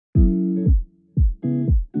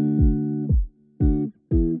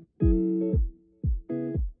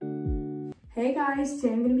Hey guys,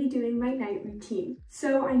 today I'm going to be doing my night routine.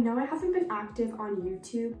 So I know I haven't been active on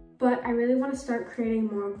YouTube, but I really want to start creating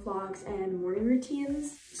more vlogs and morning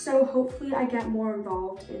routines. So hopefully I get more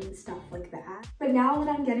involved in stuff like that. But now that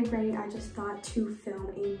I'm getting ready, I just thought to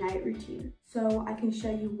film a night routine so I can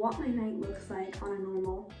show you what my night looks like on a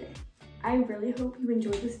normal day. I really hope you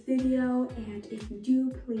enjoyed this video, and if you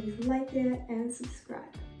do, please like it and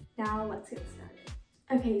subscribe. Now let's get started.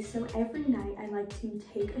 Okay, so every night I like to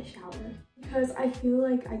take a shower because I feel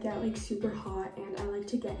like I get like super hot and I like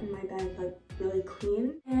to get in my bed like really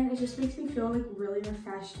clean, and it just makes me feel like really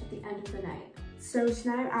refreshed at the end of the night. So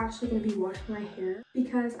tonight I'm actually going to be washing my hair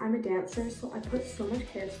because I'm a dancer, so I put so much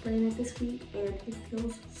hairspray in it this week and it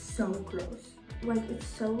feels so gross. Like it's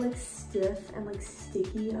so like stiff and like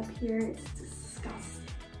sticky up here, it's disgusting.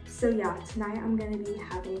 So yeah, tonight I'm going to be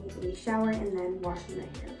having a shower and then washing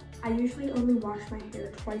my hair. I usually only wash my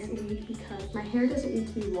hair twice a week because my hair doesn't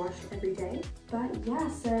need to be washed every day. But yeah,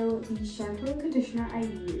 so the shampoo and conditioner I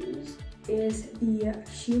use is the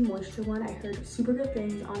She Moisture one. I heard super good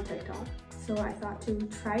things on TikTok, so I thought to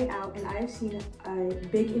try it out, and I've seen a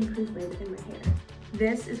big improvement in my hair.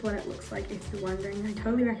 This is what it looks like if you're wondering. I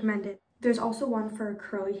totally recommend it. There's also one for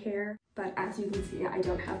curly hair, but as you can see, I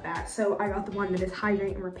don't have that. So I got the one that is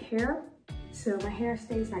hydrate and repair, so my hair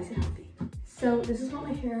stays nice and healthy. So this is what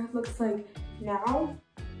my hair looks like now.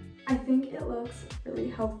 I think it looks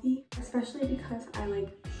really healthy, especially because I like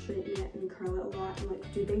straighten it and curl it a lot and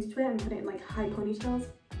like do things to it and put it in like high ponytails,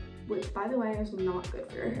 which by the way is not good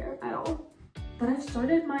for your hair at all. But I've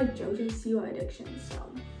started my JoJo Siwa addiction,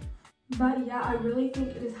 so. But yeah, I really think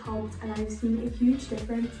it has helped, and I've seen a huge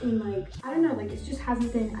difference in like, I don't know, like it just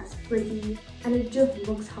hasn't been as frizzy and it just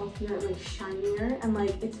looks healthier and like shinier, and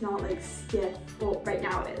like it's not like stiff. Well, right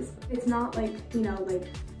now it is. It's not like, you know, like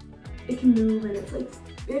it can move, and it's like,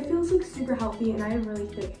 it feels like super healthy, and I have really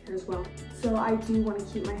thick hair as well. So I do want to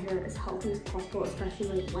keep my hair as healthy as possible,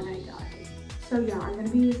 especially like when I dye. So yeah, I'm going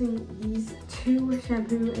to be using these two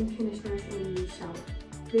shampoo and conditioners in the shower.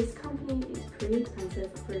 This company is pretty expensive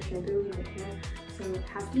for shampoo and hair, so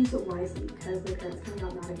I have to use it wisely because my parents kind of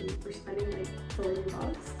got mad at me for spending like 40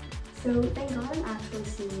 bucks. So thank God I'm actually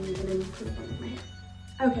seeing an improvement in my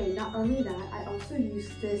hair. Okay, not only that, I also use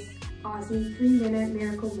this Aussie 3-minute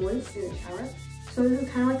Miracle Moist in the shower. So this is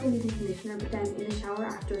kind of like a leave-in conditioner, but then in the shower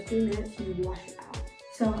after 3 minutes, you wash it out.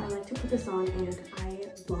 So I like to put this on, and I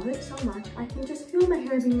love it so much. I can just feel my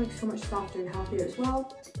hair being like so much softer and healthier as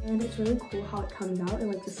well. And it's really cool how it comes out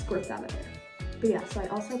and like just squirts out of there. But yeah, so I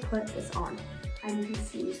also put this on. I need to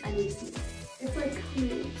sneeze. It's like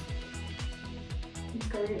clean. It's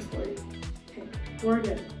going in 40. Okay, we're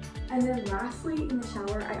good. And then lastly, in the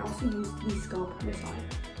shower, I also use the scalp massager.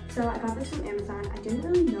 So I got this from Amazon. I didn't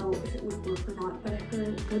really know if it would work or not, but I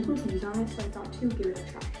heard good reviews on it, so I thought to give it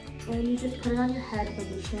a try. And you just put it on your head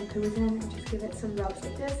when the shampoo is in, and just give it some rubs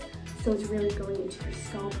like this. So it's really going into your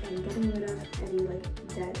scalp and getting rid of any like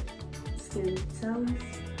dead skin cells.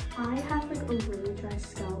 I have like a really dry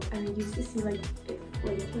scalp, and I used to see like it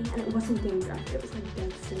flaking, and it wasn't dangerous. It was like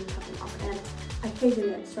dead skin coming off, and I hated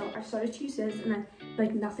it. So I started to use this, and then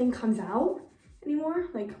like nothing comes out anymore.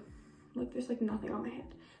 Like there's like nothing on my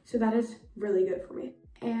hand. So that is really good for me.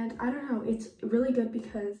 And I don't know, it's really good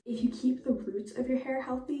because if you keep the roots of your hair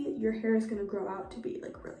healthy, your hair is gonna grow out to be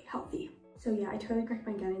like really healthy. So yeah, I totally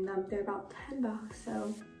recommend getting them. They're about 10 bucks,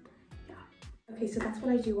 so yeah. Okay, so that's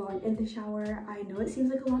what I do while I'm in the shower. I know it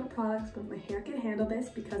seems like a lot of products, but my hair can handle this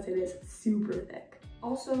because it is super thick.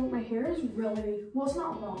 Also, my hair is really, well, it's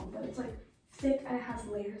not long, but it's like thick and it has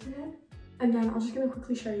layers in it. And then I'm just gonna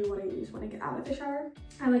quickly show you what I use when I get out of the shower.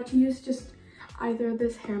 I like to use just either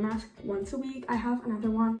this hair mask once a week. I have another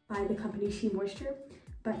one by the company She Moisture,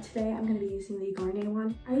 but today I'm going to be using the Garnier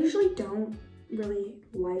one. I usually don't really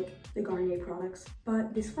like the Garnier products,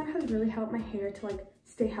 but this one has really helped my hair to like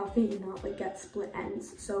stay healthy and not like get split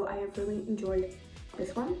ends. So I have really enjoyed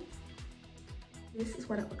this one. This is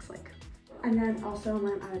what it looks like. And then also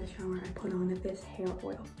when I'm out of the shower, I put on this hair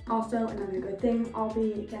oil. Also another good thing, I'll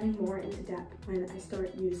be getting more into depth when I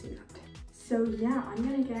start using it. So yeah, I'm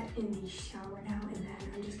gonna get in the shower now, and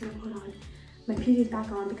then I'm just gonna put on my PJs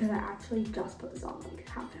back on because I actually just put this on like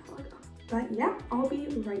half an hour ago. But yeah, I'll be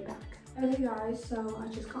right back. Okay guys, so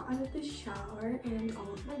I just got out of the shower and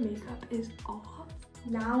all of my makeup is off.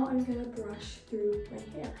 Now I'm gonna brush through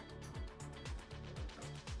my hair.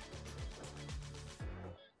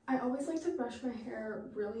 I always like to brush my hair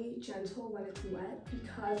really gentle when it's wet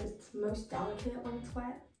because it's most delicate when it's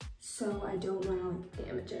wet, so I don't want to like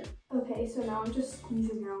damage it. Okay, so now I'm just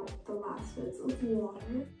squeezing out the last bits of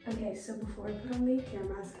water. Okay, so before I put on the hair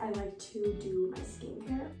mask, I like to do my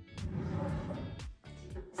skincare.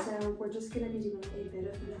 so we're just gonna be doing a bit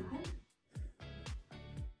of that.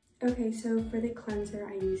 Okay, so for the cleanser,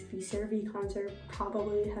 I use the CeraVe cleanser.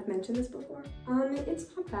 Probably have mentioned this before. It's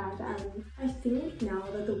not bad. I think now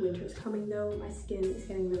that the winter's coming though, my skin is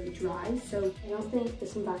getting really dry, so I don't think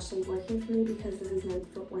this one's actually working for me because this is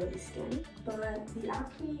meant for oily skin. But the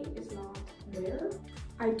acne is not there.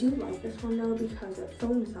 I do like this one though because it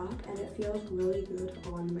foams up and it feels really good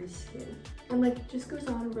on my skin. And like, just goes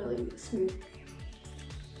on really smooth.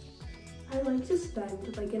 I like to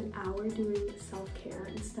spend like an hour doing self-care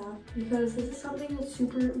and stuff because this is something that's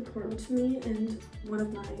super important to me and one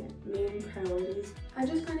of my main priorities. I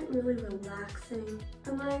just find it really relaxing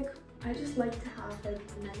and like I just like to have like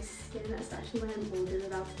nice skin, especially when I'm older.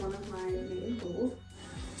 That's one of my main goals.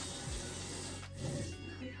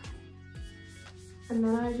 And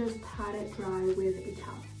then I just pat it dry with a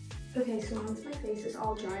towel. Okay, so once my face is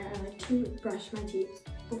all dry, I like to brush my teeth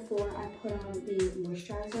before I put on the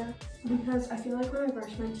moisturizer because I feel like when I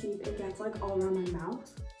brush my teeth, it gets like all around my mouth.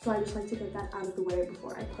 So I just like to get that out of the way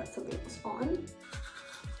before I put something else on.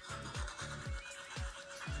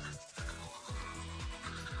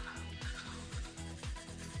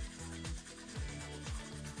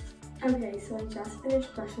 Okay, so I just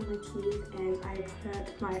finished brushing my teeth and I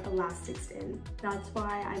put my elastics in. That's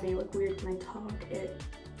why I may look weird when I talk. It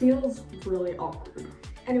feels really awkward.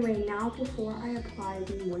 Anyway, now before I apply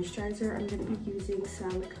the moisturizer, I'm going to be using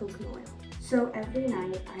some coconut oil. So every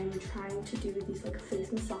night I'm trying to do these like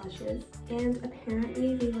face massages and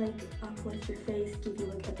apparently they like uplift your face, give you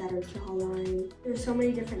like a better jawline. There's so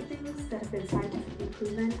many different things that have been scientifically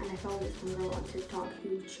proven and I follow this one girl on TikTok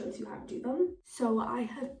who shows you how to do them. So I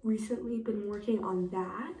have recently been working on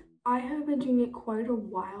that. I have been doing it quite a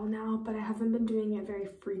while now, but I haven't been doing it very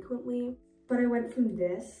frequently. But I went from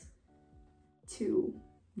this to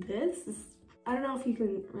this. I don't know if you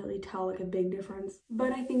can really tell like a big difference,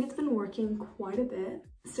 but I think it's been working quite a bit.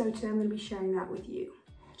 So today I'm going to be sharing that with you.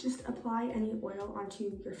 Just apply any oil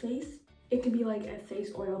onto your face. It could be like a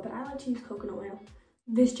face oil, but I like to use coconut oil.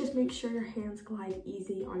 This just makes sure your hands glide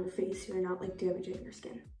easy on your face so you're not like damaging your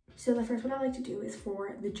skin. So the first one I like to do is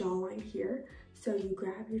for the jawline here. So you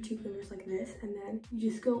grab your two fingers like this and then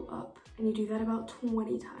you just go up and you do that about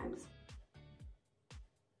 20 times.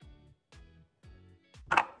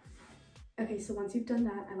 Okay, so once you've done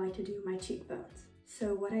that, I like to do my cheekbones.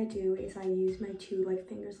 So what I do is I use my two like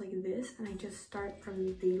fingers like this and I just start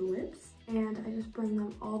from the lips and I just bring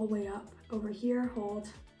them all the way up over here, hold,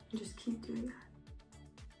 and just keep doing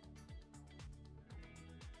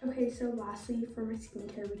that. Okay, so lastly for my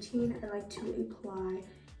skincare routine, I like to apply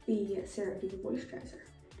the CeraVe moisturizer.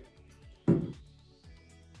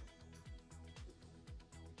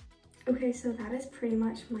 Okay, so that is pretty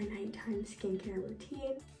much my nighttime skincare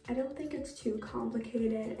routine. I don't think it's too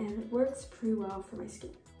complicated and it works pretty well for my skin.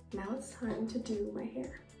 Now it's time to do my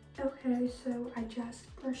hair. Okay, so I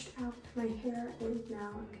just brushed out my hair and now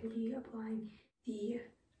I'm going to be applying the,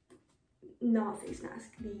 not face mask,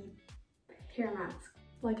 the hair mask.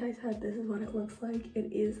 Like I said, this is what it looks like.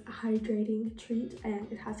 It is a hydrating treat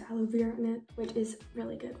and it has aloe vera in it, which is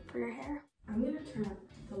really good for your hair. I'm going to turn up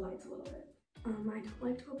the lights a little bit. I don't like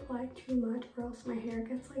to apply too much or else my hair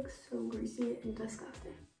gets like so greasy and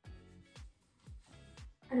disgusting.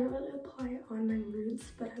 I don't really apply it on my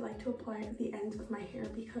roots, but I like to apply it at the ends of my hair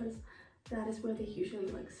because that is where they usually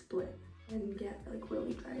like split and get like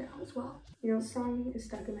really dried out as well. You know, song is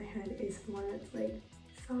stuck in my head is the one that's like,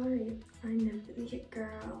 sorry, I'm never gonna get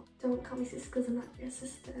girl. Don't call me sis cause I'm not your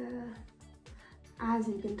sister. As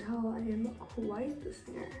you can tell, I am quite the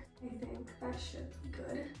singer. I think that should be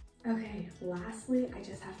good. Okay, lastly, I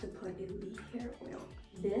just have to put in the hair oil.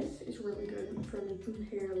 This is really good for making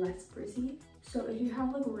hair less frizzy. So if you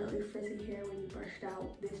have like really frizzy hair when you brush it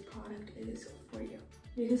out, this product is for you.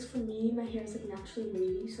 Because for me, my hair is like naturally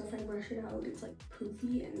wavy, so if I brush it out, it's like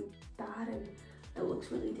poofy and bad and it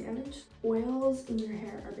looks really damaged. Oils in your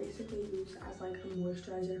hair are basically used as like a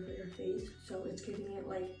moisturizer for your face, so it's giving it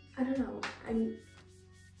like, I don't know, that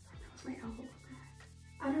was my elbow.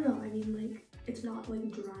 I don't know, I mean like, it's not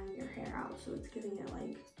like drying your hair out, so it's giving it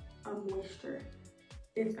like a moisture,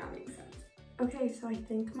 if that makes sense. Okay, so I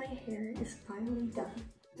think my hair is finally done.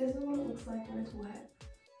 This is what it looks like when it's wet.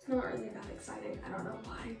 It's not really that exciting. I don't know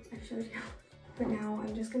why I showed you. But now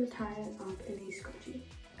I'm just gonna tie it up in a scrunchie.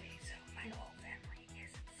 Okay, so my whole family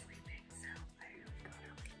is sleeping, so I'm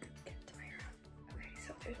gonna like get to my room. Okay,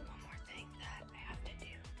 so there's one more thing that I have to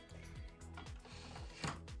do.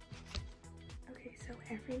 Okay, so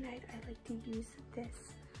every night I like to use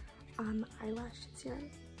this eyelash serum.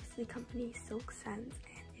 It's the company Silk Sense,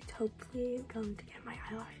 and it's hopefully going to get my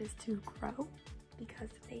eyelashes to grow because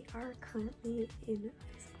they are currently invisible.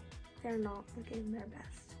 they're not looking their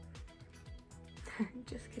best.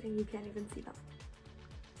 Just kidding, you can't even see them.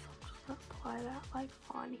 So I'm just gonna apply that like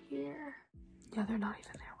on here. Yeah, they're not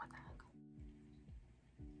even there, what the heck.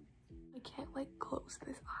 I can't like close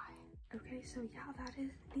this eye. Okay, so yeah, that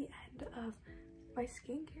is the end of my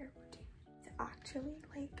skincare routine. It's actually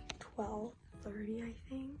like 12:30, I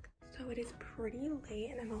think. So it is pretty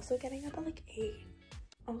late, and I'm also getting up at like 8.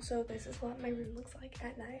 Also, this is what my room looks like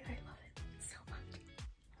at night. I love it so much.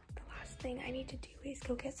 The last thing I need to do is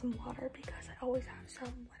go get some water because I always have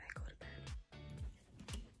some when I go to bed.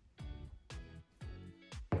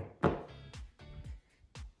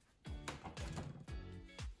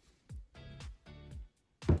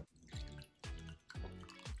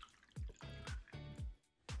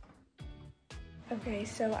 Okay,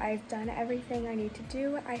 so I've done everything I need to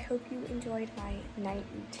do. I hope you enjoyed my night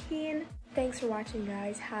routine. Thanks for watching,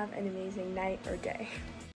 guys. Have an amazing night or day.